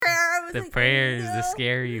was The like, prayer is no. the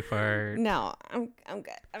scary part. No, I'm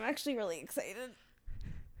good. I'm actually really excited.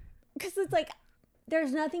 Because it's like,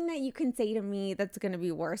 there's nothing that you can say to me that's going to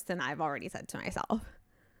be worse than I've already said to myself.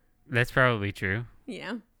 That's probably true. You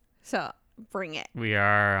know? So, bring it. We are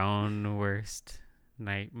our own worst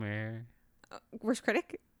nightmare. Worst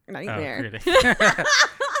critic? Nightmare. Critic.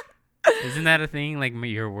 Isn't that a thing? Like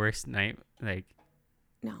your worst night? Like,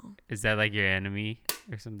 No. is that like your enemy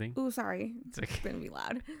or something? Ooh, sorry. It's like, It's going to be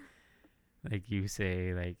loud. like you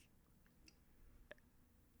say, like,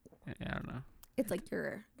 I don't know. It's like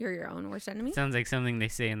you're your own worst enemy. It sounds like something they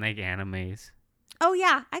say in like animes. Oh,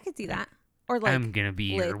 yeah. I could see that. Or like, I'm gonna be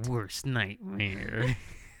your lit. worst nightmare.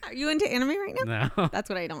 are you into anime right now? No. That's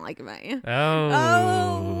what I don't like about you.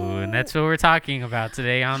 Oh, and that's what we're talking about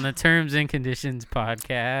today on the Terms and Conditions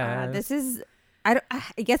podcast. This is, I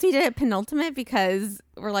guess we did it penultimate because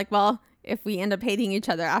we're like, well, if we end up hating each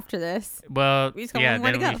other after this, Well, we just got yeah, one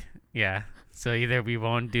more to then go. yeah. So either we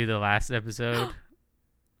won't do the last episode,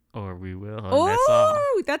 or we will. And that's all.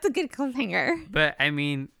 Oh, that's a good cliffhanger. But I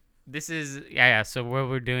mean, this is yeah. So what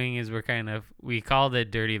we're doing is we called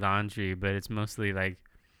it dirty laundry, but it's mostly like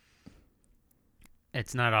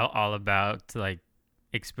it's not all about like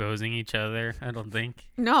exposing each other. I don't think.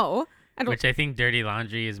 No, I don't. Which I think dirty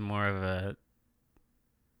laundry is more of a.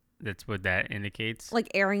 That's what that indicates. Like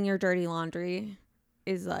airing your dirty laundry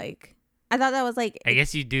is like, I thought that was like. I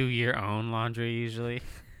guess you do your own laundry usually,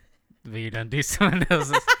 but you don't do someone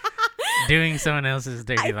else's. Doing someone else's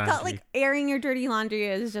dirty laundry. I felt like airing your dirty laundry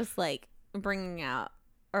is just like bringing out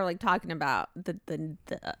or like talking about the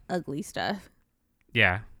ugly stuff.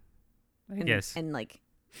 Yeah, I And, guess. And like,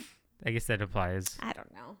 I guess that applies. I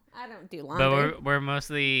don't know. I don't do laundry.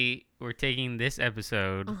 But we're taking this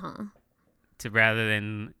episode Uh-huh. to rather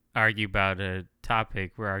than argue about a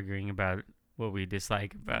topic, we're arguing about what we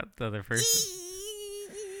dislike about the other person.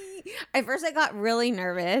 At first, I got really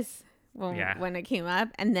nervous when it came up,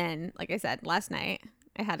 and then, like I said, last night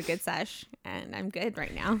I had a good sesh, and I'm good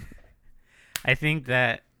right now. I think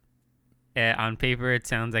that on paper it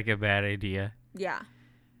sounds like a bad idea, Yeah.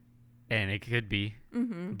 and it could be,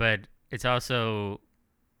 Mm-hmm. but it's also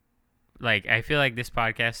like I feel like this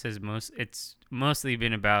podcast it's mostly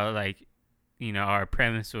been about like, you know, our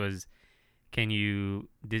premise was, can you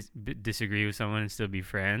disagree with someone and still be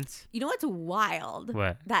friends? You know what's wild?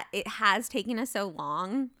 What? That it has taken us so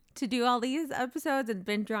long to do all these episodes and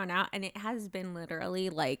been drawn out, and it has been literally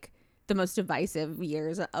like the most divisive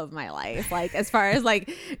years of my life, like as far as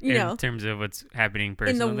like in terms of what's happening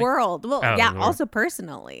personally in the world. Well, Oh, yeah, the world. also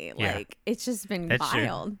personally, Yeah. like it's just been That's true.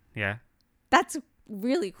 wild. Yeah, That's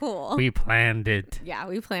really cool. we planned it. Yeah,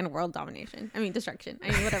 we plan world domination. I mean, destruction.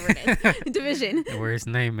 I mean, whatever it is. Division. The worst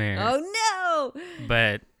nightmare. Oh, no.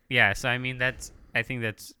 But, yeah, so, I mean, I think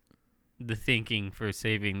that's the thinking for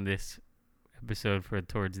saving this episode for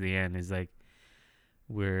towards the end is, like,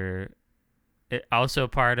 also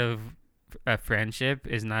part of a friendship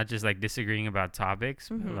is not just, like, disagreeing about topics,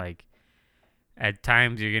 but, like, at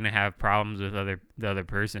times you're going to have problems with the other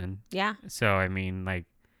person. Yeah. So, I mean, like,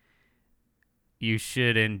 you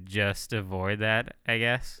shouldn't just avoid that, I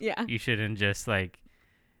guess. Yeah. You shouldn't just, like,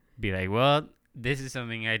 be like, well, this is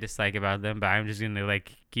something I dislike about them, but I'm just going to,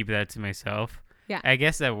 like, keep that to myself. Yeah. I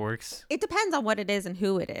guess that works. It depends on what it is and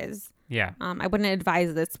who it is. Yeah. I wouldn't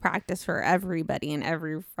advise this practice for everybody in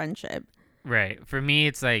every friendship. Right. For me,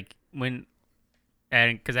 it's like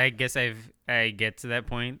because I guess I get to that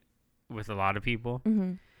point with a lot of people.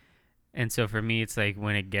 Mm-hmm. And so for me, it's like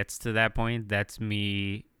when it gets to that point, that's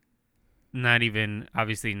me not even,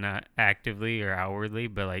 obviously not actively or outwardly,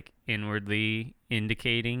 but like inwardly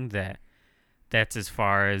indicating that that's as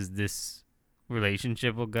far as this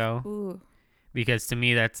relationship will go. Ooh. Because to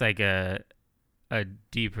me, that's like a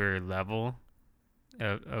deeper level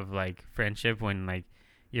of like friendship when like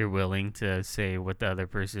you're willing to say what the other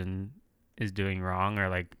person is doing wrong or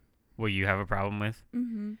like what you have a problem with.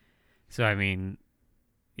 Mm-hmm. So, I mean,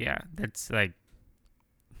 yeah, that's like,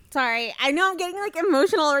 Sorry. I know I'm getting like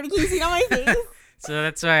emotional already. Can you see it on my face? so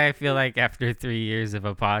that's why I feel like after 3 years of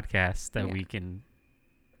a podcast that Yeah. we can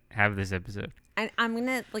have this episode. And I'm going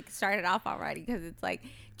to like start it off already because it's like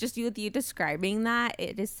just you describing that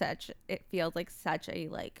it feels like such a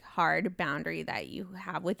like hard boundary that you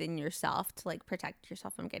have within yourself to like protect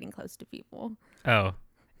yourself from getting close to people. Oh,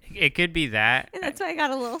 it could be that. And that's why I got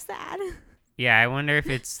a little sad. Yeah, I wonder if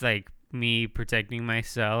it's like me protecting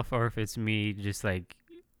myself or if it's me just like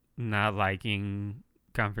not liking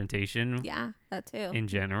confrontation Yeah, that too. in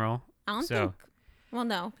general. I don't so think. Well,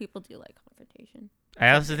 no, people do like confrontation.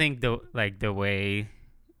 I also think the way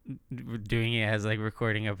doing it as like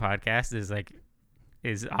recording a podcast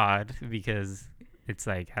is odd because it's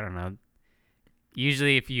like, I don't know.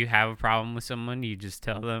 Usually if you have a problem with someone, you just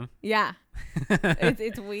tell them. Yeah.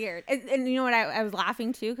 It's weird. And you know what? I was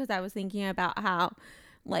laughing too because I was thinking about how,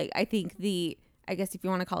 like, I think I guess if you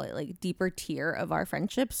want to call it like deeper tier of our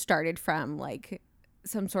friendship started from like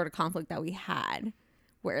some sort of conflict that we had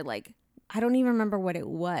where like, I don't even remember what it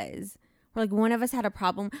was. Where like one of us had a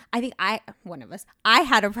problem. I think I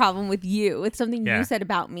had a problem with something you said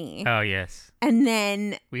about me. Oh, yes. And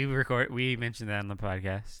then we mentioned that on the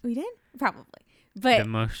podcast. We did? Probably. But the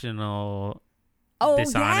emotional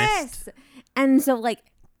dishonest. Yes. And so like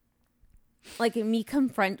me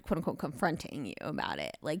quote unquote confronting you about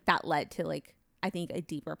it, like that led to like I think a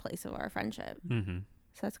deeper place of our friendship. Mm-hmm.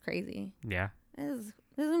 So that's crazy. Yeah. This is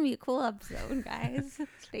gonna be a cool episode, guys.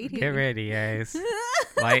 Stay tuned. Get ready, guys.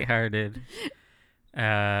 Lighthearted.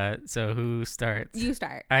 So who starts? You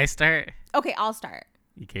start. I start? Okay, I'll start.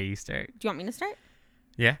 Okay, you start. Do you want me to start?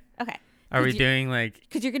 Yeah. Okay. Are we doing like...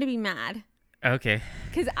 Because you're going to be mad. Okay.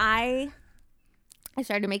 Because I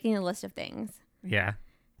started making a list of things. Yeah.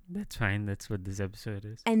 That's fine. That's what this episode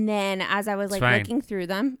is. And then as I was like looking through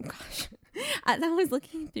them... Gosh. As I was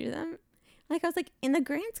looking through them, like I was like, in the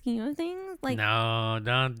grand scheme of things, like... No,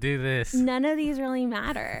 don't do this. None of these really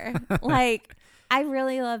matter. Like, I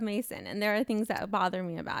really love Mason. And there are things that bother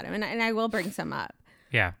me about him. And I will bring some up.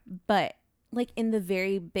 Yeah. But like in the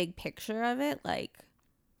very big picture of it, like...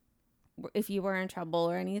 if you were in trouble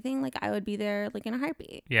or anything, like I would be there like in a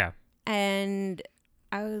heartbeat. Yeah. And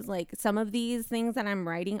I was like, some of these things that I'm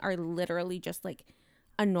writing are literally just like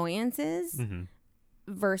annoyances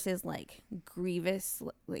versus like grievous,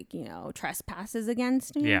 like, you know, trespasses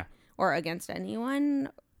against me or against anyone.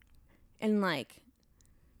 And like,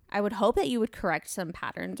 I would hope that you would correct some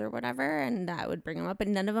patterns or whatever, and that would bring them up. But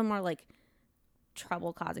none of them are like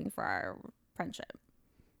trouble causing for our friendship.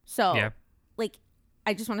 So like,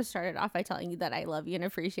 I just want to start it off by telling you that I love you and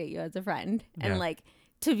appreciate you as a friend. And like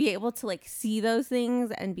to be able to like see those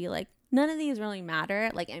things and be like, none of these really matter.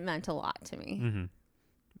 Like it meant a lot to me. Mm-hmm.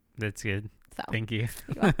 That's good. So, thank you.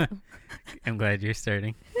 I'm glad you're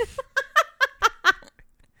starting.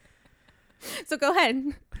 So go ahead.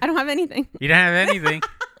 I don't have anything. You don't have anything.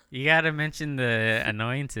 You got to mention the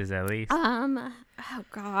annoyances at least. Oh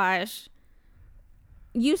gosh.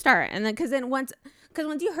 You start. And then, because once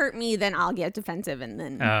you hurt me, then I'll get defensive and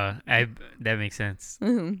then. That makes sense.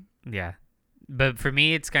 Mm-hmm. Yeah. But for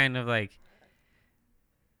me, it's kind of like,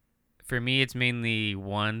 it's mainly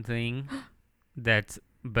one thing that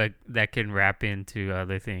can wrap into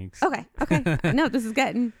other things. Okay. No, this is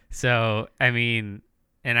good. So, I mean,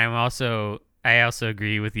 and I also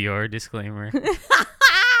agree with your disclaimer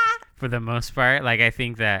for the most part. Like, I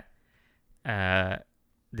think that,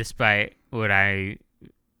 despite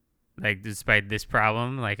this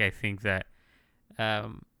problem, like, I think that,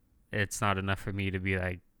 it's not enough for me to be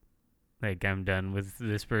like I'm done with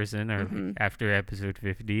this person, or like, after episode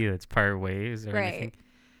 50, let's part ways or anything.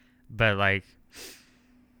 But like,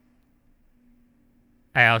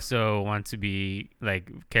 I also want to be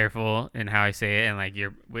like careful in how I say it, and like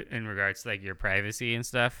in regards to like your privacy and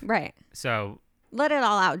stuff. Right. So let it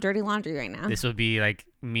all out. Dirty laundry right now. This will be like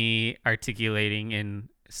me articulating in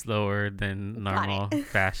slower than normal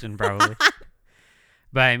fashion, probably.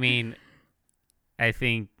 But I mean, I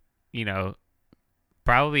think, you know,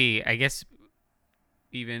 probably, I guess,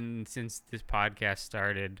 even since this podcast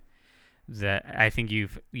started, that I think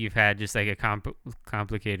you've had just like a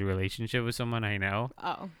complicated relationship with someone I know.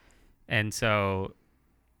 Oh. And so,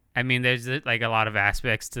 I mean, there's like a lot of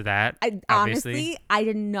aspects to that. Honestly, I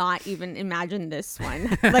did not even imagine this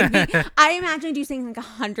one. Like, I imagined you saying like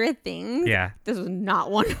 100 things. Yeah. This was not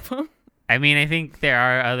one of them. I mean, I think there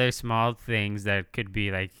are other small things that could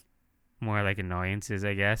be like more like annoyances,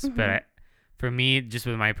 I guess. But for me, just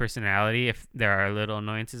with my personality, if there are little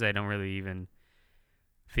annoyances, I don't really even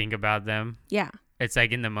think about them. Yeah. It's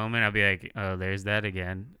like in the moment, I'll be like, oh, there's that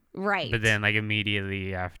again. Right. But then like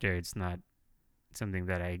immediately after, it's not something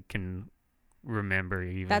that I can remember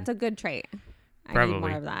even. That's a good trait. Probably. I need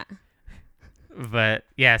more of that. But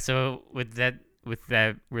yeah, so with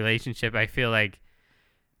that relationship, I feel like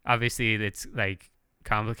obviously it's like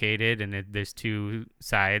complicated and there's two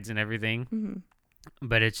sides and everything.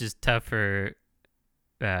 But it's just tough for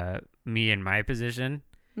me in my position.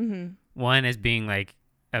 One is being like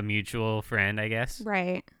a mutual friend, I guess.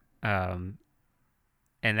 Right. And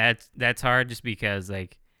that's hard just because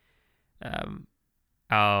like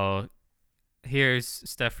I'll hear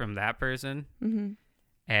stuff from that person,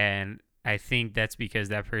 and I think that's because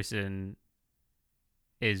that person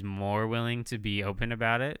is more willing to be open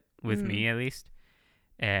about it with me, at least,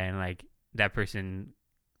 and like that person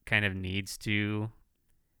kind of needs to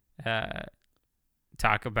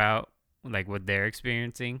talk about like what they're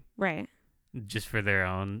experiencing Right. just for their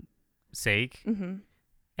own sake. Mm-hmm.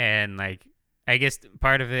 And like, I guess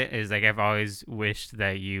part of it is like I've always wished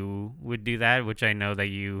that you would do that, which I know that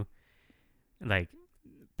you like.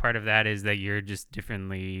 Part of that is that you're just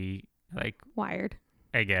differently like Wired.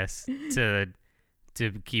 I guess to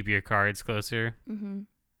keep your cards closer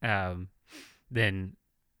Mm-hmm. than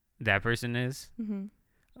that person is. Mm-hmm.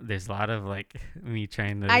 There's a lot of like me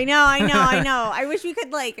trying to. I know. I wish we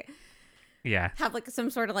could like Yeah. have like some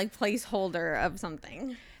sort of like placeholder of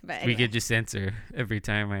something. But We anyway. could just censor every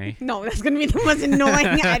time I. No, that's gonna be the most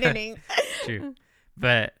annoying editing. True.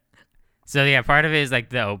 But so yeah, part of it is like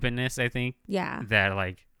the openness, I think, Yeah. that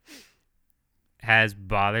like has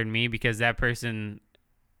bothered me because that person,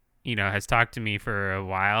 has talked to me for a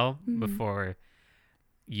while before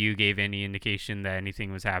you gave any indication that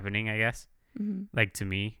anything was happening, I guess. Mm-hmm. Like to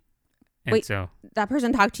me. And Wait. so That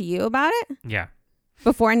person talked to you about it yeah.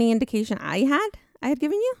 before any indication I had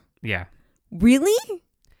given you? Yeah. Really?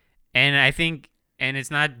 And I think, and it's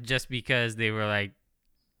not just because they were like,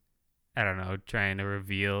 I don't know, trying to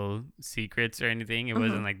reveal secrets or anything. It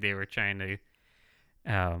wasn't like they were trying to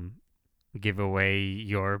give away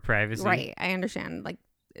your privacy. Right. I understand. Like,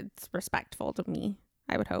 it's respectful to me,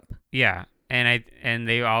 I would hope. Yeah. And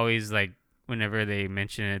they always like, whenever they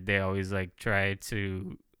mention it, they always like try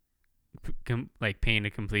to paint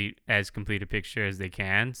as complete a picture as they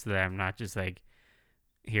can so that I'm not just like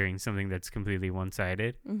hearing something that's completely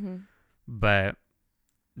one-sided. Mm-hmm. But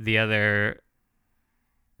the other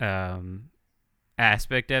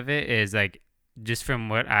aspect of it is like, just from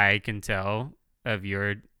what I can tell of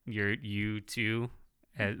you two,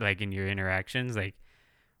 like in your interactions, like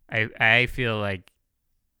I feel like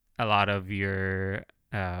a lot of your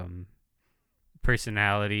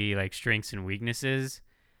personality, like strengths and weaknesses,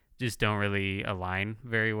 just don't really align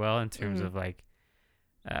very well in terms of like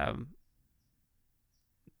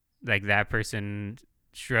that person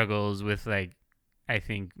struggles with like, I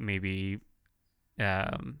think maybe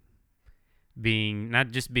being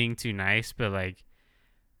not just being too nice, but like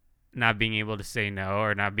not being able to say no,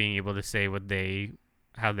 or not being able to say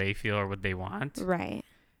how they feel or what they want. Right.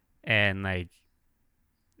 And like,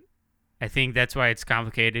 I think that's why it's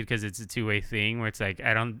complicated, because it's a two-way thing where it's like,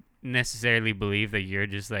 I don't necessarily believe that you're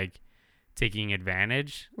just like taking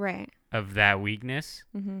advantage Right. of that weakness.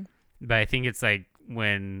 Mm-hmm. But I think it's like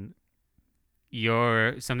when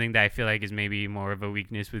you're something that I feel like is maybe more of a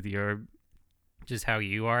weakness with your, just how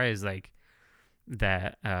you are, is like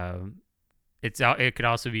that it could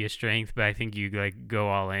also be a strength, but I think you like go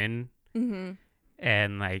all in. Mm-hmm.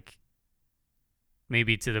 And like,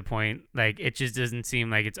 maybe to the point, like it just doesn't seem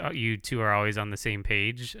like it's you two are always on the same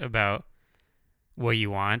page about what you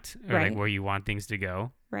want, or Right. like where you want things to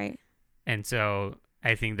go. Right. And so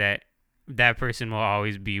I think that person will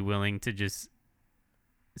always be willing to just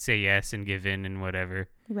say yes and give in and whatever.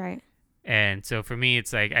 Right. And so for me,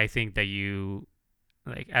 it's like, I think that you,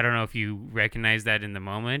 like, I don't know if you recognize that in the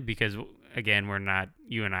moment, because again,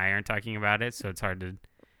 you and I aren't talking about it, so it's hard to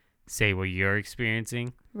say what you're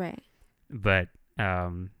experiencing. Right. But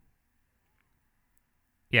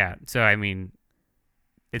yeah, so I mean,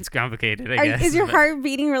 it's complicated, I guess. Is your heart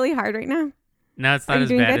beating really hard right now? No, it's Are not you as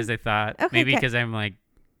doing bad good? as I thought. Okay, Maybe good. because I'm like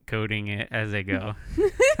coding it as I go.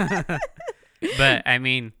 But I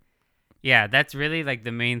mean, yeah, that's really like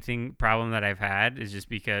the main problem that I've had, is just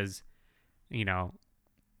because, and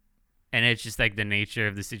it's just like the nature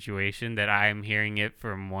of the situation that I'm hearing it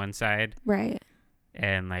from one side. Right.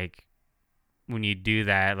 And like, when you do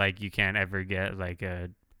that, like, you can't ever get like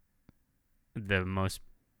the most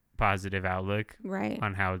positive outlook Right.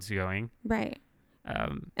 on how it's going. Right.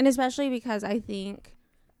 And especially because I think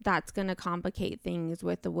that's going to complicate things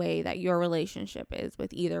with the way that your relationship is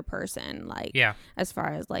with either person. Like, Yeah. as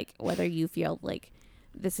far as like whether you feel like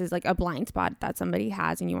this is like a blind spot that somebody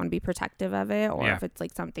has and you want to be protective of it, or Yeah. if it's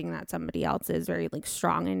like something that somebody else is very like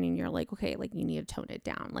strong in and you're like, okay, like you need to tone it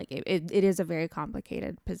down. Like it is a very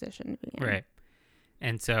complicated position to be in. Right.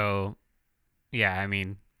 And so, yeah, I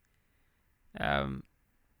mean,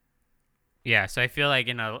 yeah, so I feel like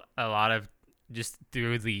in a lot of, just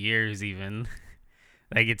through the years even,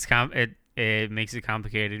 like it makes it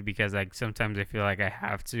complicated, because like sometimes I feel like I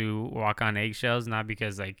have to walk on eggshells, not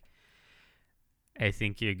because like I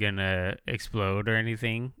think you're gonna explode or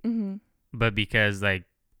anything, Mm-hmm. but because like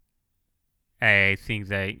I think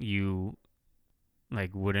that you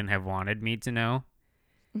like wouldn't have wanted me to know.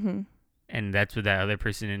 Mm-hmm. And that's what that other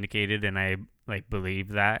person indicated, and I like believe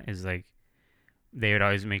that is like they would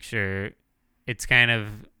always make sure. It's kind of,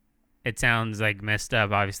 it sounds like messed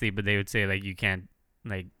up, obviously, but they would say like, you can't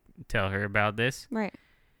like tell her about this. Right.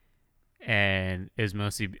 and it was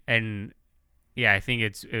mostly, and yeah, I think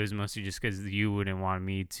it was mostly just because you wouldn't want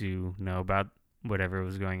me to know about whatever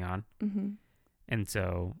was going on. Mm-hmm. And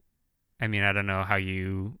so, I mean, I don't know how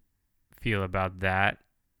you feel about that,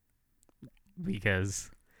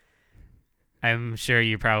 because I'm sure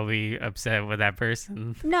you're probably upset with that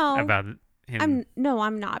person No, about him.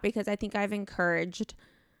 I'm not, because I think I've encouraged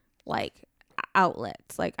like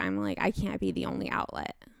outlets. Like I'm like, I can't be the only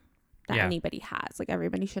outlet that Yeah. anybody has. Like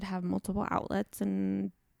everybody should have multiple outlets,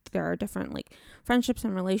 and there are different like friendships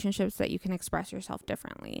and relationships that you can express yourself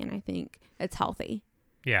differently, and I think it's healthy.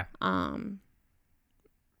 Yeah.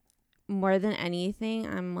 More than anything,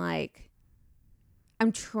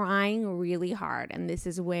 I'm trying really hard, and this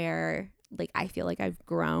is where like I feel like I've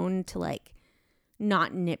grown to like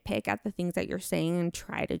not nitpick at the things that you're saying and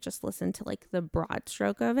try to just listen to like the broad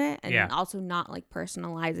stroke of it, and Yeah. also not like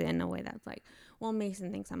personalize it in a way that's like, well,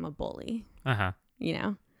 Mason thinks I'm a bully, Uh-huh. you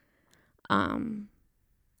know.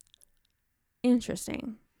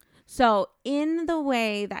 Interesting. So in the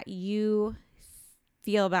way that you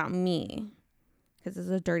feel about me, because there's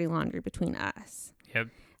a dirty laundry between us, Yep.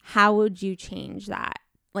 how would you change that?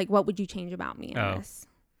 Like, what would you change about me in this?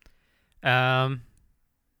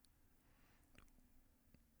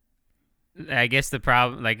 I guess the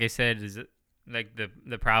problem, like I said, is like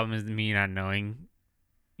the problem is me not knowing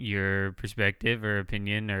your perspective or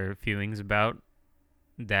opinion or feelings about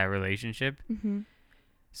that relationship. Mm-hmm.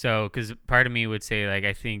 So, because part of me would say, like,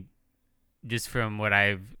 I think just from what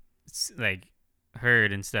I've like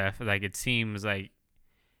heard and stuff, like it seems like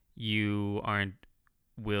you aren't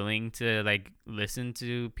willing to like listen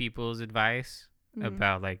to people's advice Mm-hmm.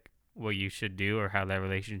 about like what you should do or how that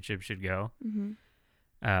relationship should go. Mm-hmm.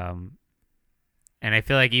 And I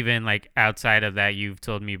feel like even like outside of that, you've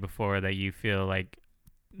told me before that you feel like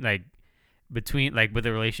between like with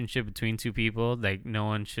a relationship between two people, like no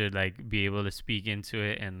one should like be able to speak into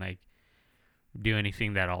it and like do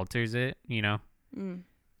anything that alters it, you know.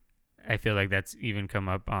 I feel like that's even come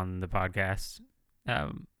up on the podcast,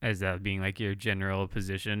 as that being like your general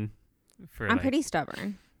position for I'm like, pretty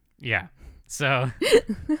stubborn. yeah. So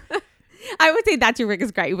I would say that's your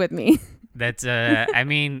biggest gripe with me. that's I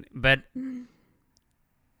mean, but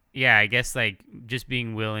yeah, I guess like just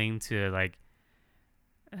being willing to like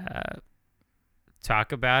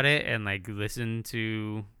talk about it and like listen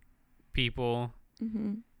to people.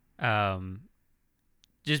 Mm-hmm.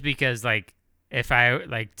 Just because like if I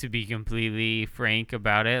like to be completely frank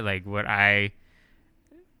about it, like what I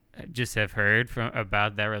just have heard from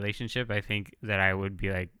about that relationship, I think that I would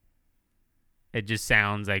be like, it just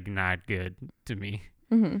sounds like not good to me.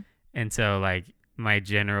 Mm-hmm. And so like my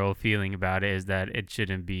general feeling about it is that it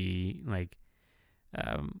shouldn't be like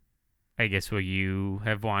I guess what you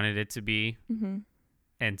have wanted it to be. Mm-hmm.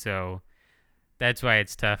 And so that's why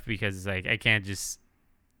it's tough, because like I can't just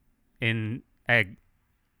in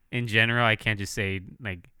general I can't just say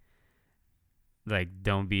like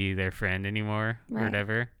don't be their friend anymore, Right. or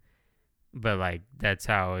whatever. But like that's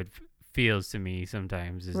how it feels to me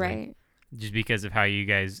sometimes, is Right. like just because of how you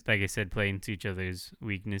guys, like I said, play into each other's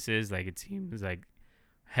weaknesses. Like it seems like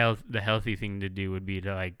the healthy thing to do would be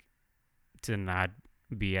to like to not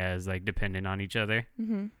be as like dependent on each other.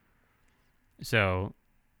 Mm-hmm. So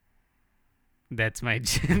that's my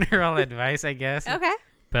general advice, I guess. Okay.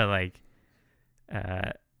 But like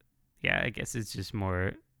yeah, I guess it's just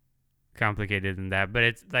more complicated than that. But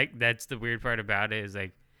it's like that's the weird part about it, is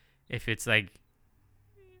like if it's like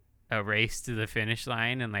a race to the finish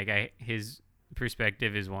line and like his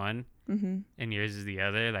perspective is one, Mm-hmm. and yours is the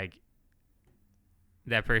other, like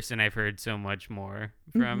that person I've heard so much more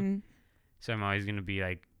from. Mm-hmm. So I'm always going to be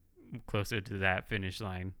like closer to that finish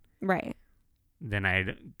line Right. than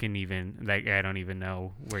I can even, like, I don't even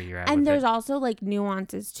know where you're at. And with there's it. also like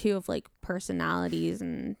nuances too of like personalities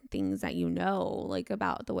and things that you know, like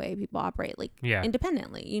about the way people operate, like Yeah.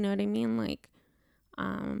 independently. You know what I mean? Like,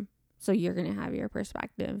 so you're gonna have your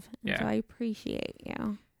perspective. And Yeah. So I appreciate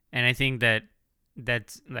you. And I think that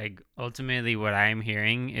that's like ultimately what I'm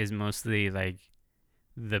hearing is mostly like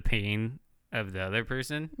the pain of the other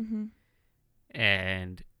person, Mm-hmm.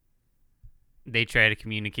 and they try to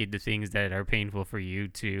communicate the things that are painful for you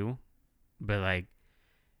too, but like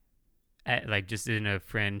just in a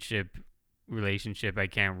friendship relationship, I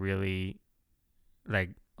can't really like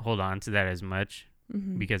hold on to that as much,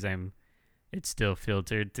 Mm-hmm. because it's still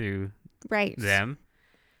filtered through Right. them.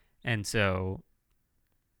 And so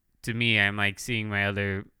to me, I'm like seeing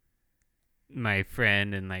my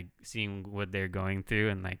friend and like seeing what they're going through,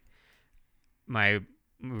 and like my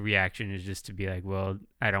reaction is just to be like, well,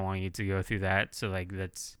 I don't want you to go through that, so like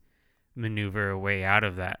let's maneuver a way out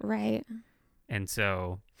of that. Right. And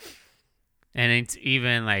so And it's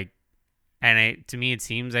even like, to me, it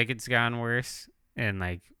seems like it's gotten worse. And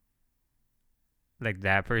like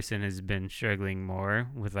that person has been struggling more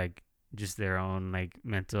with like just their own like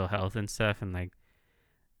mental health and stuff. And like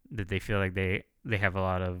that they feel like they have a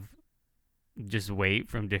lot of just weight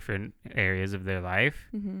from different areas of their life.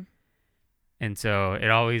 Mm-hmm. And so it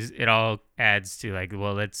all adds to like,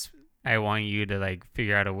 well, I want you to like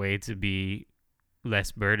figure out a way to be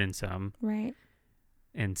less burdensome. Right.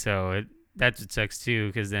 And so that's what sucks too,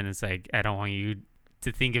 because then it's like, I don't want you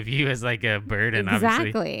to think of you as like a burden, obviously.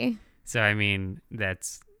 Exactly. So, I mean,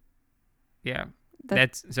 that's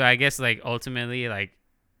so I guess like ultimately, like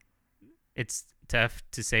it's tough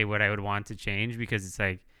to say what I would want to change, because it's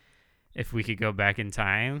like, if we could go back in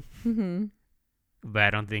time, Mm-hmm. but I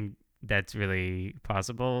don't think that's really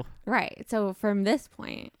possible. Right. So from this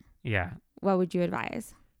point, Yeah. what would you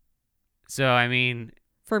advise? So, I mean,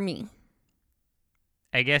 For me.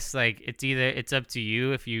 I guess like it's up to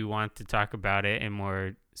you if you want to talk about it in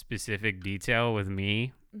more specific detail with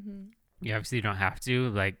me. Mm-hmm. You obviously don't have to.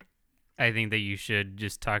 Like, I think that you should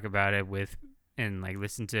just talk about it with and like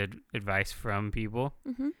listen to advice from people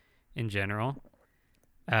Mm-hmm. in general.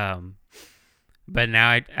 But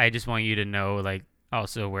now I just want you to know like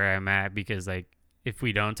also where I'm at, because like if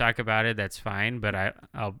we don't talk about it, that's fine. But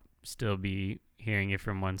I'll still be hearing it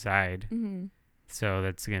from one side. Mm-hmm. So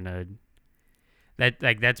that's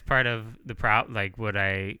part of the like what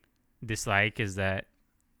I dislike is that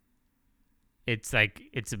it's like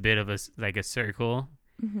it's a bit of a circle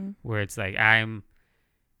Mm-hmm. where it's like I'm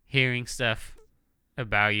hearing stuff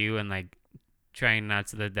about you and like trying not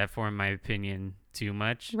to let that form my opinion too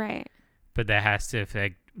much, Right. but that has to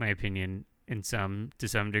affect my opinion to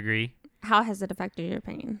some degree. How has it affected your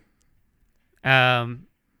opinion? I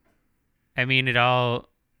mean,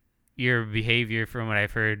 your behavior from what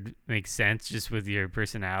I've heard makes sense just with your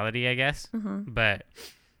personality, I guess. Uh-huh. But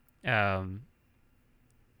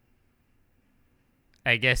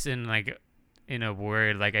I guess in a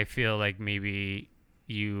word, like I feel like maybe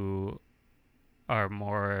you are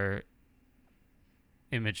more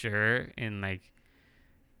immature in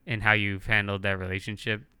how you've handled that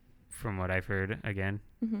relationship from what I've heard again.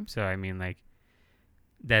 Mm-hmm. So I mean like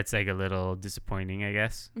that's like a little disappointing, I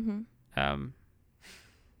guess. Mm-hmm.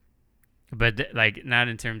 But like not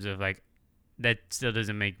in terms of like that still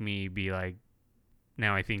doesn't make me be like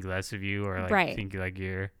now I think less of you, or like Right. think like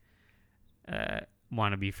you're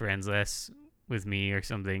want to be friends less with me or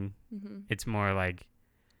something. Mm-hmm. It's more like,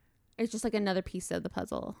 It's just like another piece of the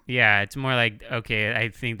puzzle. yeah, it's more like, okay, I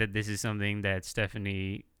think that this is something that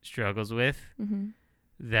Stephanie struggles with, Mm-hmm.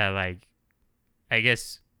 that like I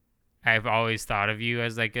guess I've always thought of you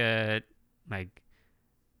as like a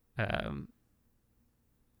um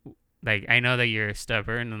like I know that you're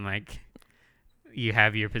stubborn and like you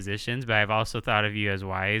have your positions, but I've also thought of you as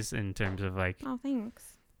wise in terms of like Oh, thanks.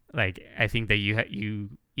 I think that you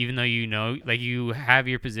even though you know like you have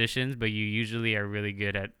your positions, but you usually are really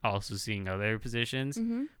good at also seeing other positions,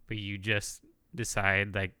 Mm-hmm. but you just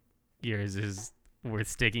decide like yours is worth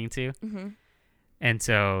sticking to. Mm-hmm. And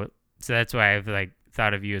so that's why I've like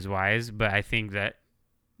thought of you as wise. But I think that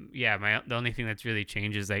the only thing that's really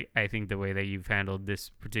changed is like I think the way that you've handled this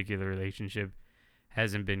particular relationship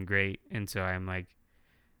hasn't been great, and so I'm like,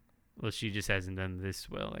 well, she just hasn't done this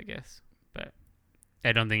well, I guess. But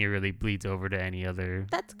I don't think it really bleeds over to any other.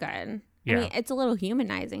 That's good. Yeah. I mean, it's a little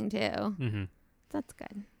humanizing too. Mm-hmm. That's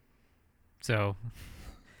good. So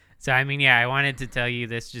I mean, yeah, I wanted to tell you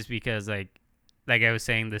this just because like I was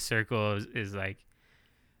saying, the circle is like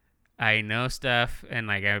I know stuff and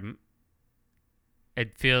like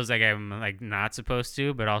it feels like I'm like not supposed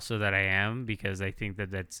to, but also that I am, because I think that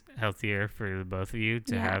that's healthier for the both of you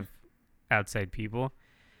to have outside people.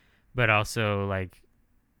 But also like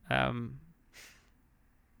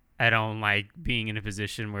I don't like being in a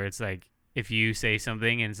position where it's like if you say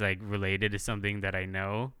something and it's like related to something that I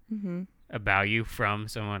know Mm-hmm. about you from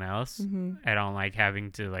someone else, Mm-hmm. I don't like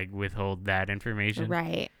having to like withhold that information.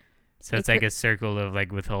 Right. So it's like a circle of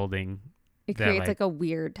like withholding. It that, creates like a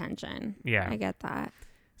weird tension. Yeah. I get that.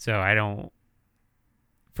 So I don't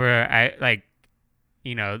I like,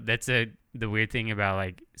 you know, that's the weird thing about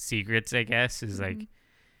like secrets, I guess, is like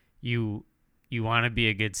you want to be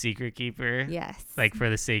a good secret keeper. Yes. Like for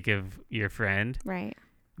the sake of your friend, Right.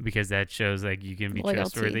 because that shows like you can be Loyalty.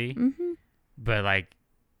 trustworthy. Mm-hmm. But like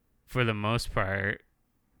for the most part,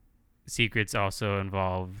 secrets also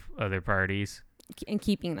involve other parties. And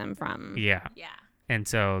keeping them from. Yeah. Yeah. And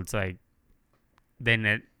so it's like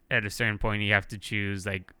then at a certain point you have to choose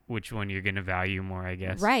like which one you're gonna value more, I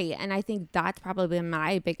guess. Right. And I think that's probably been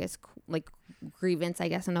my biggest like grievance, I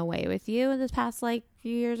guess, in a way with you this past like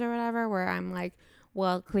few years or whatever, where I'm like,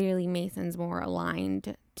 well, clearly Mason's more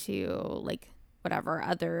aligned to like whatever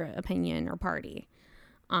other opinion or party.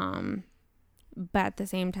 But at the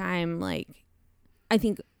same time, like, I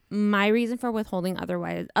think my reason for withholding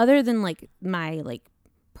otherwise, other than like my like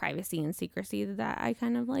privacy and secrecy that I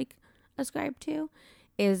kind of like ascribe to,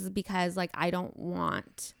 is because like I don't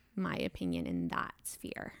want my opinion in that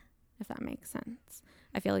sphere, if that makes sense.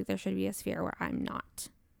 I feel like there should be a sphere where I'm not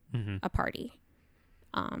a party,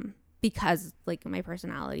 because like my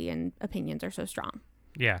personality and opinions are so strong.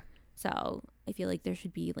 Yeah. So I feel like there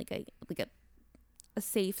should be like a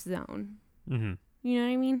safe zone. Mm-hmm. You know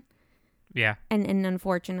what I mean? Yeah. And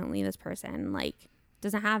unfortunately, this person like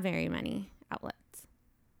doesn't have very many outlets.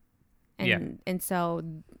 And so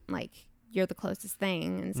like you're the closest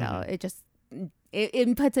thing, and so it just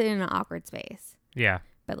it puts it in an awkward space. Yeah.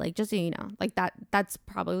 But like just so you know, like that's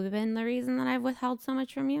probably been the reason that I've withheld so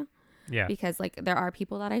much from you. Yeah. Because like there are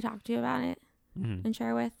people that I talk to about it and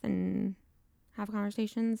share with and have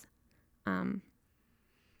conversations. And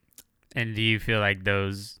do you feel like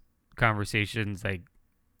those conversations like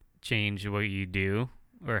change what you do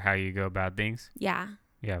or how you go about things? Yeah.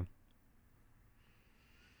 Yeah.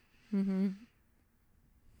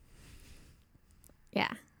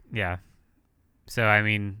 Yeah. Yeah. So I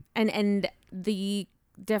mean, and the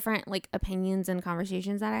different like opinions and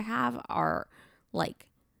conversations that I have are like,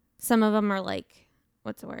 some of them are like,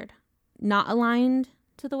 what's the word? Not aligned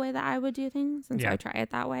to the way that I would do things. And so I try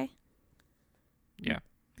it that way. Yeah.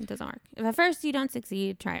 It doesn't work. If at first you don't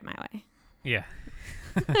succeed, try it my way. Yeah.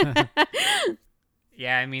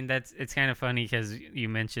 Yeah, I mean, it's kind of funny because you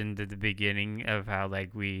mentioned at the beginning of how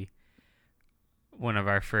like one of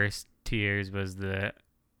our first tiers was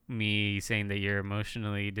me saying that you're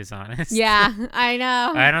emotionally dishonest. Yeah, I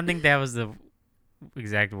know. I don't think that was the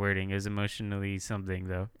exact wording. It was emotionally something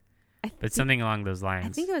though, but something along those lines. I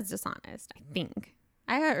think it was dishonest. I think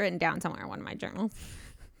I have it written down somewhere in one of my journals.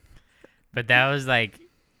 But that was like,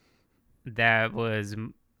 I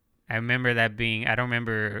remember that being, I don't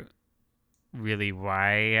remember really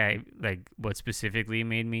why what specifically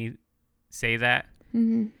made me say that.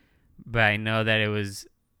 But I know that it was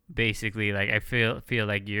basically like, I feel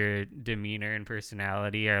like your demeanor and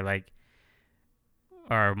personality are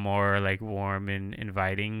more like warm and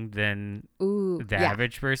inviting than the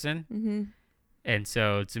average person. And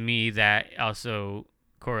so to me, that also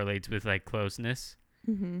correlates with like closeness.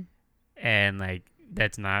 And like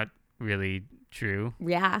that's not really true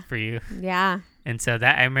for you. Yeah. And so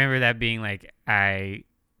that I remember that being like, I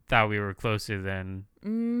thought we were closer than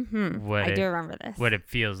what I do remember this. What it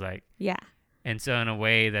feels like. Yeah. And so in a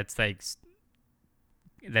way that's like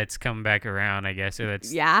that's come back around, I guess, or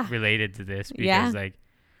that's related to this, because like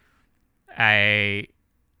a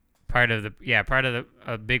big part of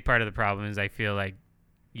the problem is I feel like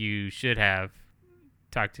you should have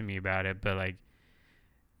talked to me about it, but like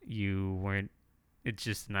you weren't. It's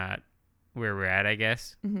just not where we're at, I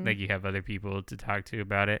guess. Like you have other people to talk to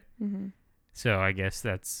about it. So I guess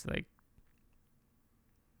that's like,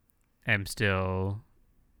 I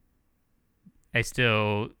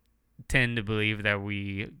still tend to believe that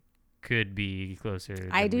we could be closer.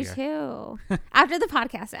 I do too. After the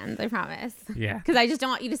podcast ends, I promise. Yeah. Because I just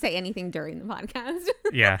don't want you to say anything during the podcast.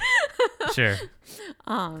 Yeah. Sure.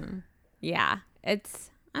 Yeah.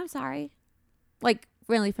 I'm sorry. Like,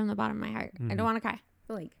 really, from the bottom of my heart. I don't want to cry.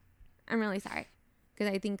 But like, I'm really sorry.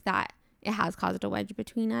 Because I think that it has caused a wedge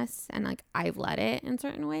between us. And like, I've let it in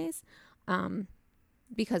certain ways.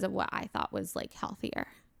 Because of what I thought was like healthier.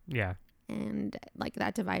 Yeah. And like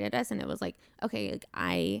that divided us. And it was like, okay, like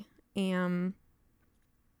I'm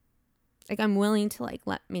willing to like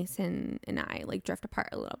let Mason and I like drift apart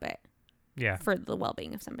a little bit. Yeah. For the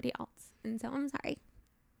well-being of somebody else. And so I'm sorry.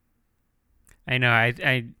 I know.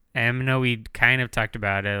 I know we kind of talked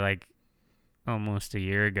about it like almost a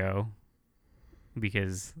year ago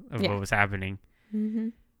because of what was happening.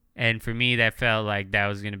 And for me, that felt like that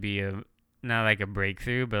was going to be not like a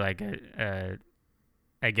breakthrough, but like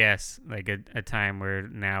I guess like a time where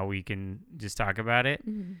now we can just talk about it.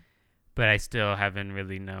 But I still haven't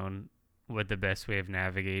really known what the best way of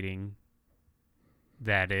navigating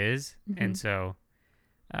that is. And so,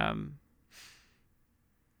 so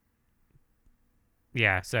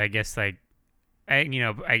I guess like,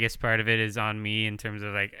 I guess part of it is on me in terms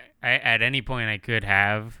of like, at any point I could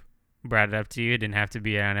have brought it up to you. It didn't have to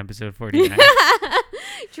be on episode 49.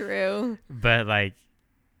 True. But like,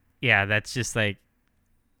 yeah, that's just like,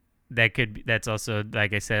 that's also,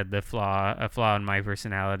 like I said, a flaw in my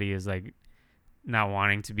personality is like not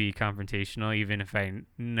wanting to be confrontational, even if I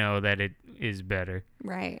know that it is better.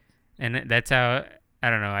 Right. And that's how, I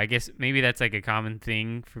don't know, I guess maybe that's like a common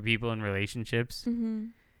thing for people in relationships, Mm-hmm.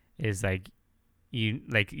 is like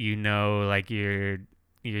like your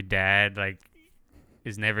dad like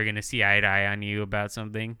is never gonna see eye to eye on you about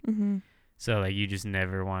something, Mm-hmm. so like you just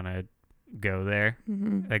never want to go there.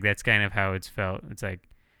 Mm-hmm. Like that's kind of how it's felt. It's like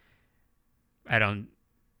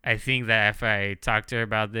I think that if I talk to her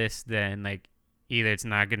about this, then like either it's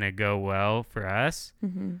not gonna go well for us,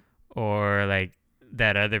 Mm-hmm. or like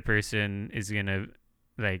that other person is gonna,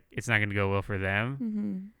 like, it's not gonna go well for them,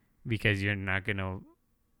 Mm-hmm. because you're not gonna,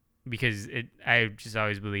 because I just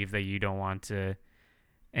always believe that you don't want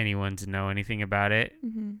anyone to know anything about it,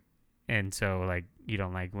 Mm-hmm. and so like you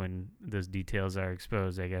don't like when those details are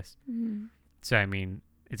exposed, I guess. Mm-hmm. So I mean,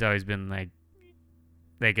 it's always been like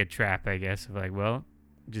a trap, I guess, of like, well,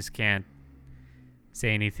 just can't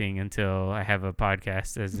say anything until I have a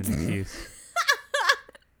podcast as an excuse.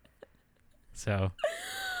 So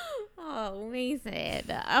Oh, Mason.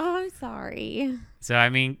 Oh, I'm sorry. I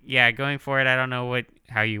mean, yeah, going forward, I don't know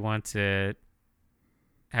how you want us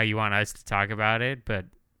to talk about it, but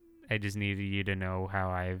I just needed you to know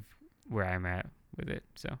where I'm at with it.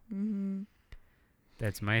 So Mm-hmm.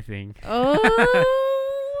 that's my thing. Oh.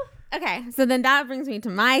 Okay, so then that brings me to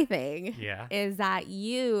my thing. Yeah. Is that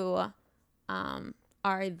you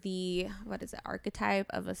are the, what is it, archetype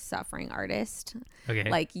of a suffering artist. Okay.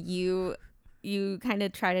 Like you kind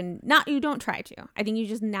of try to, not, you don't try to. I think you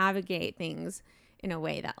just navigate things in a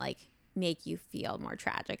way that like make you feel more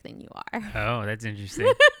tragic than you are. Oh, that's interesting.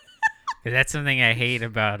 'Cause that's something I hate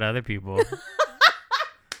about other people.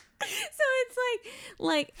 So it's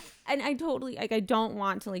like, and I totally, like, I don't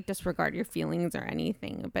want to like disregard your feelings or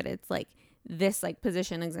anything, but it's like this like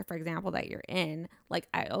position, for example, that you're in, like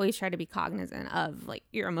I always try to be cognizant of like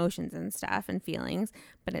your emotions and stuff and feelings,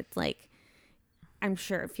 but it's like, I'm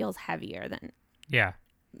sure it feels heavier than, Yeah.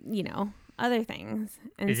 Other things.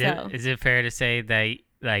 And Is it fair to say that,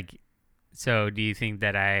 like, so do you think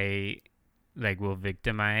that I like will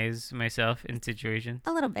victimize myself in situations?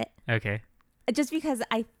 a little bit, Okay. just because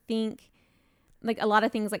I think like a lot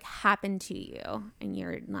of things like happen to you and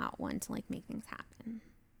you're not one to like make things happen.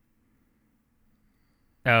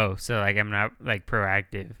 Oh, so like I'm not like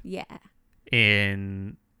proactive Yeah.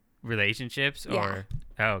 in relationships, Yeah. or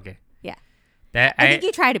oh, okay. Yeah. That I think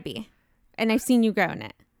you try to be, and I've seen you grow in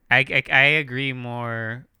it. I agree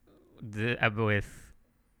more with,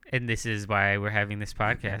 and this is why we're having this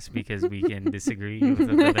podcast, because we can disagree with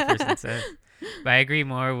what the other person says. But I agree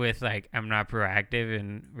more with like I'm not proactive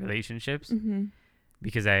in relationships, Mm-hmm.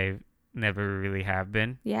 because I never really have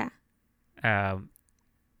been. Yeah.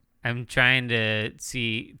 I'm trying to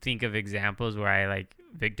think of examples where I like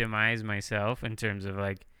victimize myself in terms of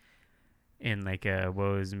like in like a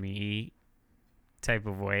woe is me type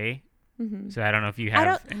of way. Mm-hmm. So I don't know if you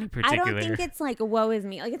have any particular. I don't think it's like woe is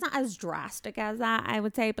me. Like it's not as drastic as that, I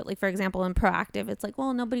would say. But like for example, in proactive, it's like,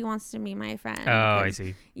 well, nobody wants to be my friend. Oh, I because,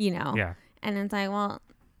 see. Yeah. And it's like, well,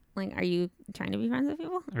 like, are you trying to be friends with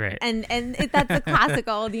people? Right. And that's the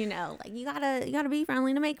classical, like you gotta be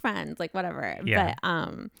friendly to make friends, like whatever. Yeah.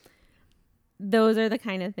 But those are the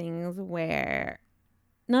kind of things where,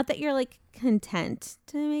 not that you're like content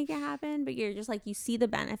to make it happen, but you're just like, you see the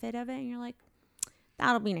benefit of it and you're like,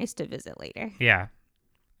 that'll be nice to visit later. Yeah,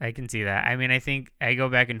 I can see that. I mean, I think I go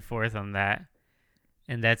back and forth on that,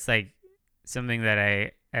 and that's like something that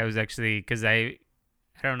I was actually, because I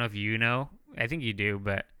don't know if you know, I think you do,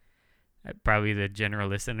 but probably the general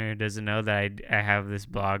listener doesn't know that I have this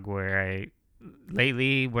blog where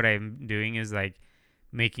lately what I'm doing is like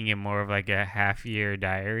making it more of like a half-year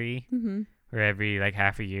diary, Mm-hmm. where every like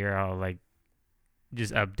half a year I'll like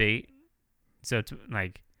just update, so it's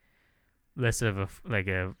like less of a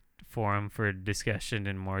forum for discussion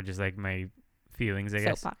and more just like my feelings, I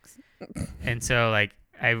guess. Soapbox. And so like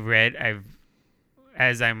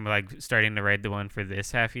as I'm like starting to write the one for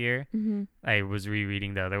this half year, Mm-hmm. I was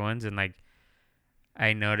rereading the other ones, and like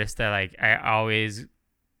I noticed that like I always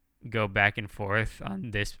go back and forth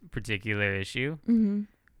on this particular issue, Mm-hmm.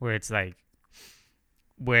 where it's like,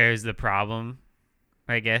 where's the problem,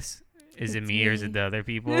 I guess? Is it It's me or is me. it the other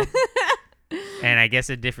people? And I guess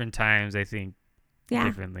at different times I think Yeah.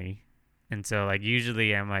 differently. And so like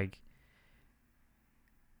usually I'm like,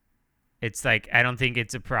 it's like I don't think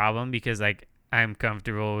it's a problem, because like I'm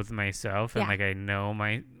comfortable with myself, and Yeah. like I know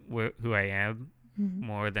who I am Mm-hmm.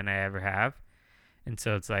 more than I ever have. And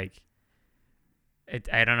so it's like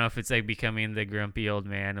I don't know if it's like becoming the grumpy old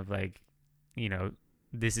man of like,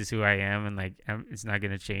 this is who I am, and like it's not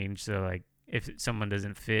gonna change. So like if someone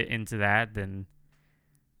doesn't fit into that, then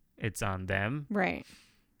it's on them, Right.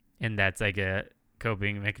 and that's like a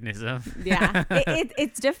coping mechanism. Yeah.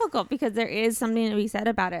 It's difficult because there is something to be said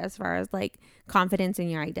about it as far as like confidence in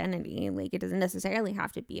your identity. Like it doesn't necessarily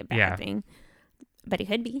have to be a bad Yeah. thing, but it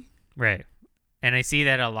could be. Right. And I see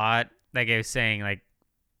that a lot. Like I was saying, like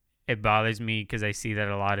it bothers me because I see that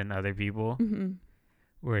a lot in other people, Mm-hmm.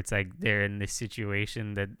 where it's like they're in this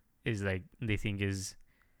situation that is like they think is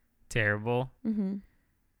terrible, Mm-hmm.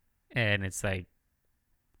 and it's like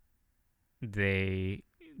they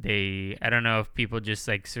I don't know if people just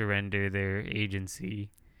like surrender their agency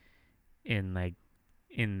in like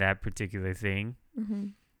in that particular thing, Mm-hmm.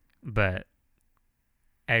 but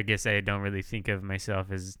I guess I don't really think of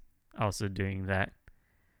myself as also doing that.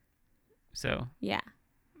 So, Yeah.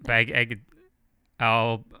 but I could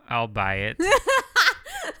I'll buy it.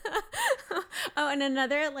 Oh, and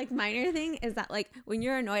another like minor thing is that like when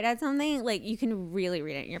you're annoyed at something, like you can really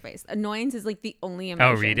read it in your face. Annoyance is like the only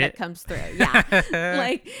emotion read that it? comes through.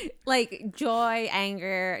 Yeah. like joy,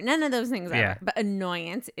 anger, none of those things Yeah. are. But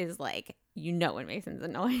annoyance is like when Mason's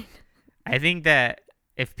annoyed. I think that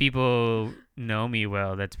if people know me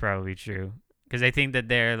well, that's probably true. Because I think that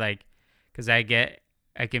they're like, because I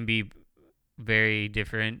can be very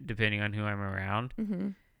different depending on who I'm around. Mm-hmm.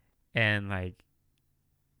 And like,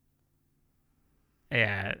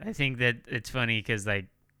 yeah, I think that it's funny because like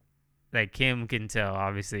Kim can tell,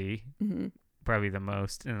 obviously, Mm-hmm. probably the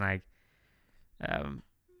most. And like,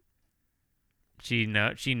 she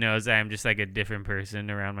knows I'm just like a different person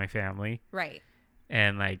around my family. Right.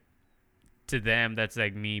 And like, to them, that's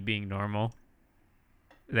like me being normal.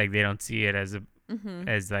 Like they don't see it as Mm-hmm.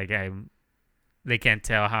 as like they can't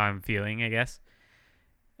tell how I'm feeling, I guess.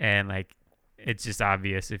 And like it's just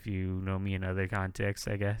obvious if you know me in other contexts,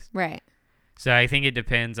 I guess. Right. So I think it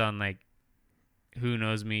depends on like who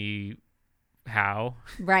knows me how.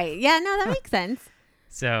 Right. Yeah, no, that makes sense.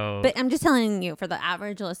 So But I'm just telling you, for the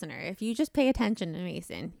average listener, if you just pay attention to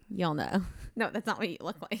Mason, you'll know. No, that's not what you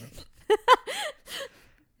look like.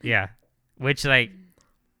 yeah. Which like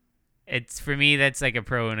it's for me that's like a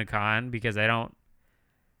pro and a con because I don't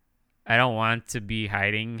want to be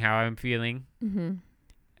hiding how I'm feeling. Mm-hmm.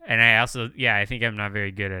 And I also I think I'm not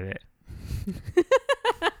very good at it.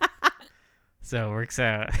 So it works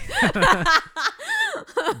out.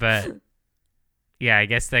 But yeah, I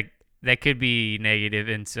guess that could be negative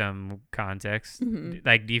in some context. Mm-hmm.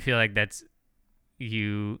 Like, do you feel like that's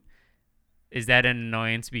is that an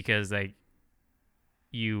annoyance because like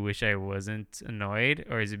you wish I wasn't annoyed,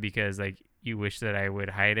 or is it because like you wish that I would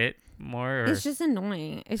hide it more? Or? It's just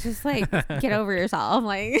annoying. It's just like, get over yourself.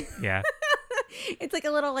 Like, Yeah. it's like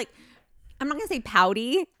a little like, I'm not gonna say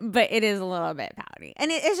pouty, but it is a little bit pouty,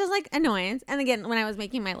 and it's just like annoyance. And again, when I was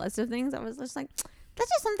making my list of things, I was just like, that's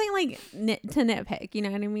just something like to nitpick. You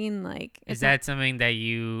know what I mean? Like, Is that something that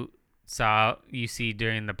you see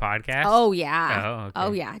during the podcast? Oh yeah. Oh, okay.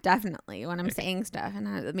 Oh yeah, definitely. When I'm saying stuff, and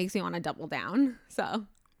it makes me want to double down. So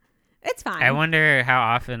it's fine. I wonder how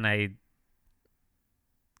often I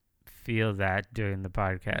feel that during the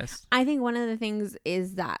podcast. I think one of the things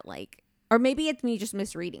is that like, or maybe it's me just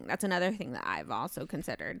misreading. That's another thing that I've also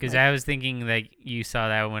considered. Because like, I was thinking like you saw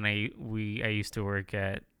that when I used to work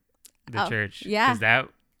at the church. yeah. Because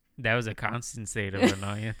that was a constant state of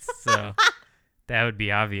annoyance. So that would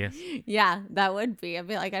be obvious. Yeah, that would be. I'd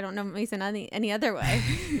be like, I don't know Mason any other way.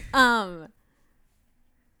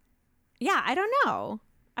 Yeah, I don't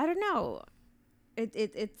know.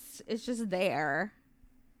 It's just there,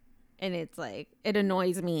 and it's like it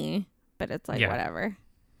annoys me, but it's like whatever.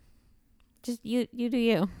 Just you do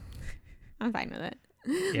you. I'm fine with it.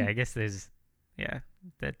 Yeah, I guess that's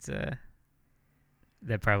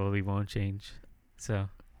that probably won't change. So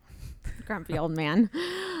Grumpy old man.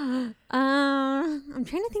 I'm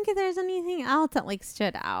trying to think if there's anything else that like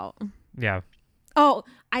stood out. yeah. Oh,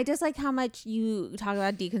 I just like how much you talk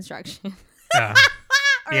about deconstruction.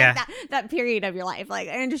 Or Yeah. like that period of your life. Like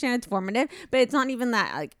I understand it's formative, but it's not even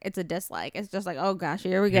that like it's a dislike. It's just like, oh gosh,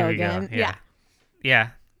 here we go again. Yeah. Yeah.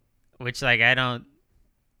 Which like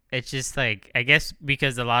it's just like I guess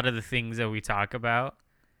because a lot of the things that we talk about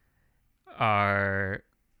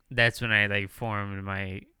that's when I like formed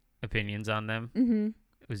my opinions on them. Mm-hmm.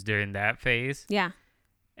 It was during that phase. Yeah.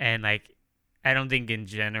 And like I don't think in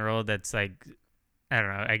general that's like I don't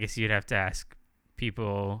know, I guess you'd have to ask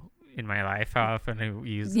people in my life how often I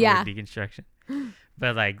use the word deconstruction.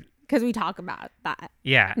 But like because we talk about that.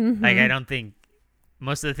 Yeah. Mm-hmm. Like I don't think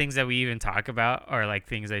most of the things that we even talk about are like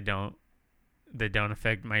things that don't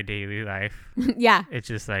affect my daily life. Yeah. It's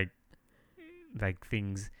just like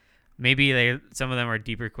things maybe some of them are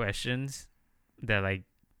deeper questions that like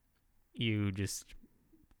you just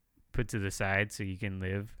put to the side so you can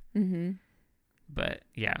live. Mm-hmm. But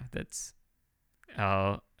yeah,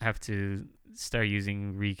 I'll have to start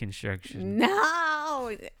using reconstruction. No,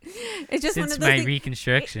 it's just Since one of those my things.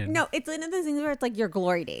 reconstruction. No, it's one of those things where it's like your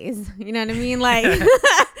glory days. You know what I mean? Like,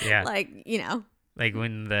 Yeah. like, you know. Like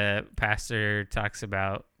when the pastor talks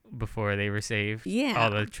about before they were saved. Yeah.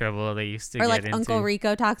 All the trouble they used to Or get like into. Uncle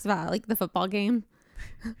Rico talks about like the football game.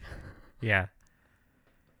 Yeah.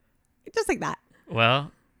 Just like that.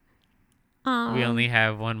 Well, we only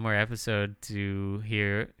have one more episode to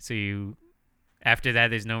hear. So after that,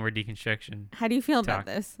 there's no more deconstruction. How do you feel talk. about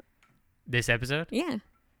this? This episode? Yeah.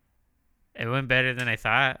 It went better than I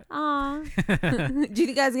thought. Aw. Do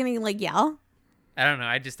you guys gonna like yell? I don't know.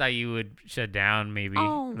 I just thought you would shut down, maybe.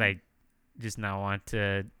 Oh. Like, just not want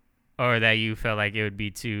to. Or that you felt like it would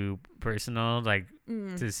be too personal, like,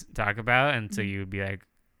 to talk about. And so you would be like,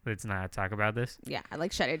 let's not talk about this. Yeah, I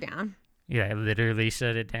like shut it down. Yeah, I literally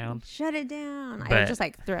shut it down. Shut it down. I But- would just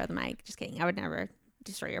like throw the mic. Just kidding. I would never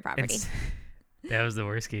destroy your property. That was the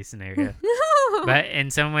worst case scenario. But in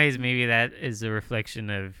some ways, maybe that is a reflection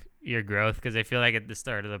of your growth. Because I feel like at the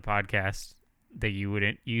start of the podcast that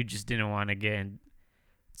you just didn't want to get into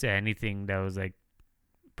anything that was like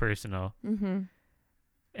personal. Mm-hmm.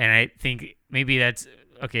 And I think maybe that's,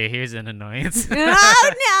 okay, here's an annoyance.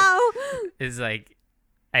 Oh no. Is like,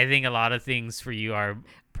 I think a lot of things for you are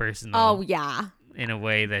personal. Oh yeah. In a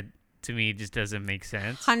way that to me just doesn't make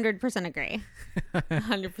sense. 100% agree.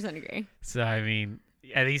 100% agree. So I mean,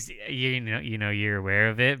 at least you know you're aware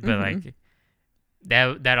of it, but like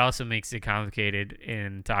that also makes it complicated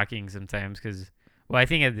in talking sometimes because, well, I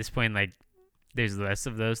think at this point like there's less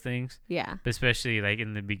of those things. Yeah. But especially like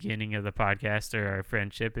in the beginning of the podcast or our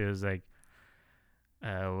friendship, it was like,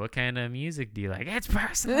 what kind of music do you like? It's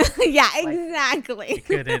personal. Yeah, Like, exactly. I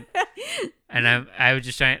couldn't. And I was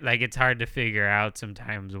just trying, like, it's hard to figure out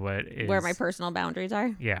sometimes what is Where my personal boundaries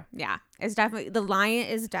are. Yeah. Yeah. It's definitely, the line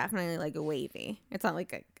is definitely like a wavy. It's not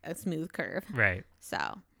like a smooth curve. Right. So.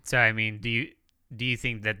 So I mean, do you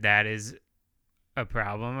think that is a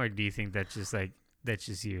problem, or do you think that's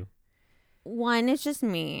just you? One, it's just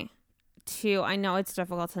me. Two, I know it's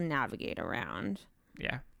difficult to navigate around.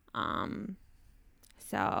 Yeah.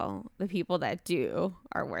 So the people that do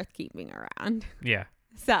are worth keeping around. Yeah.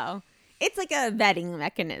 So it's like a vetting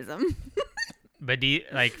mechanism. But do you,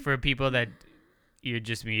 like, for people that you're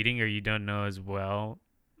just meeting or you don't know as well,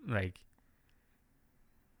 like,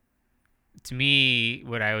 to me,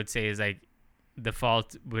 what I would say is like the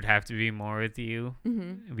fault would have to be more with you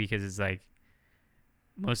because it's like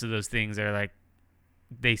most of those things are like,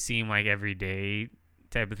 they seem like everyday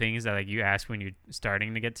type of things that like you ask when you're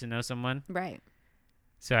starting to get to know someone. Right.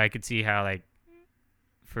 So I could see how like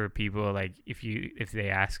for people, like if they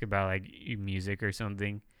ask about like music or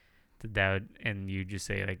something, and you just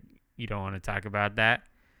say like you don't want to talk about that.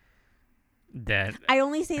 I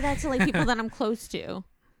only say that to like people that I'm close to.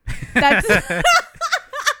 That's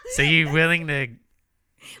So you're willing to,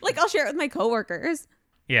 like, I'll share it with my coworkers.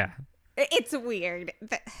 yeah. It's weird.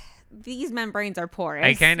 These membranes are porous.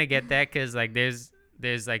 I kind of get that because like there's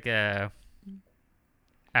like a,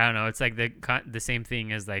 I don't know, it's like the same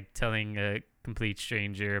thing as like telling a complete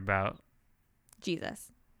stranger about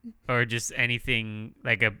Jesus. or just anything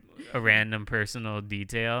like a random personal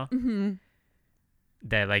detail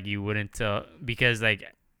that like you wouldn't tell, because like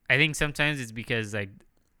I think sometimes it's because like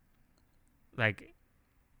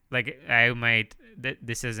I might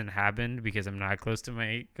this hasn't happened because I'm not close to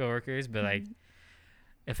my coworkers, but like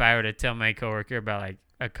if I were to tell my coworker about like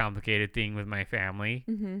a complicated thing with my family,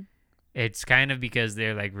 it's kind of because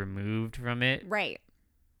they're like removed from it. Right.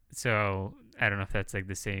 So I don't know if that's like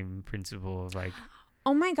the same principle of like,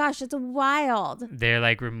 Oh my gosh, it's wild. they're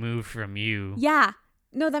like removed from you. Yeah.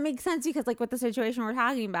 No, that makes sense because like with the situation we're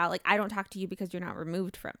talking about, like I don't talk to you because you're not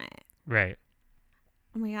removed from it. Right.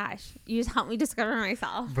 Oh my gosh. You just helped me discover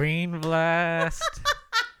myself. Brain blast.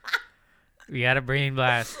 We got a brain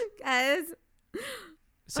blast. Guys.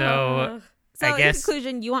 So So I in guess,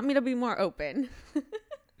 conclusion, you want me to be more open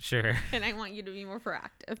sure. and I want you to be more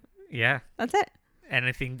proactive. Yeah. That's it. And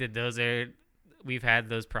I think that we've had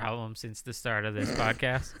those problems since the start of this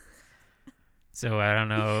podcast. So I don't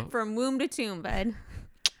know. From womb to tomb, bud.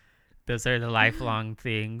 Those are the lifelong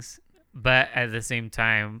things. But at the same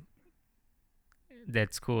time,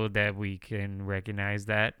 that's cool that we can recognize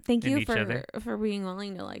that Thank in you each other. for being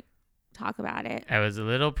willing to like talk about it. I was a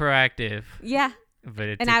little proactive, Yeah. but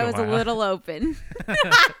it And took I was a while. little open.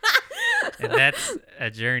 And that's a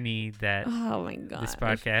journey that Oh my god. this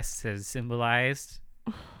podcast has symbolized.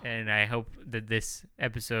 And I hope that this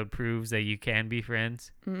episode proves that you can be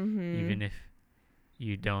friends, even if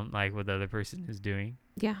you don't like what the other person is doing.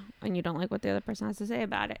 Yeah, and you don't like what the other person has to say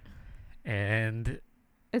about it. And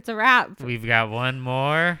it's a wrap. We've got one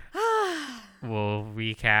more. We'll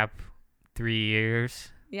recap 3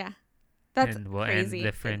 years. Yeah. That's and we'll crazy. End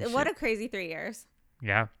the friendship. What a crazy 3 years.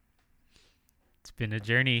 Yeah. It's been a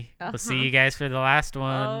journey. We'll see you guys for the last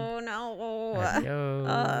one. Oh, no.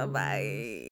 Adios. Bye.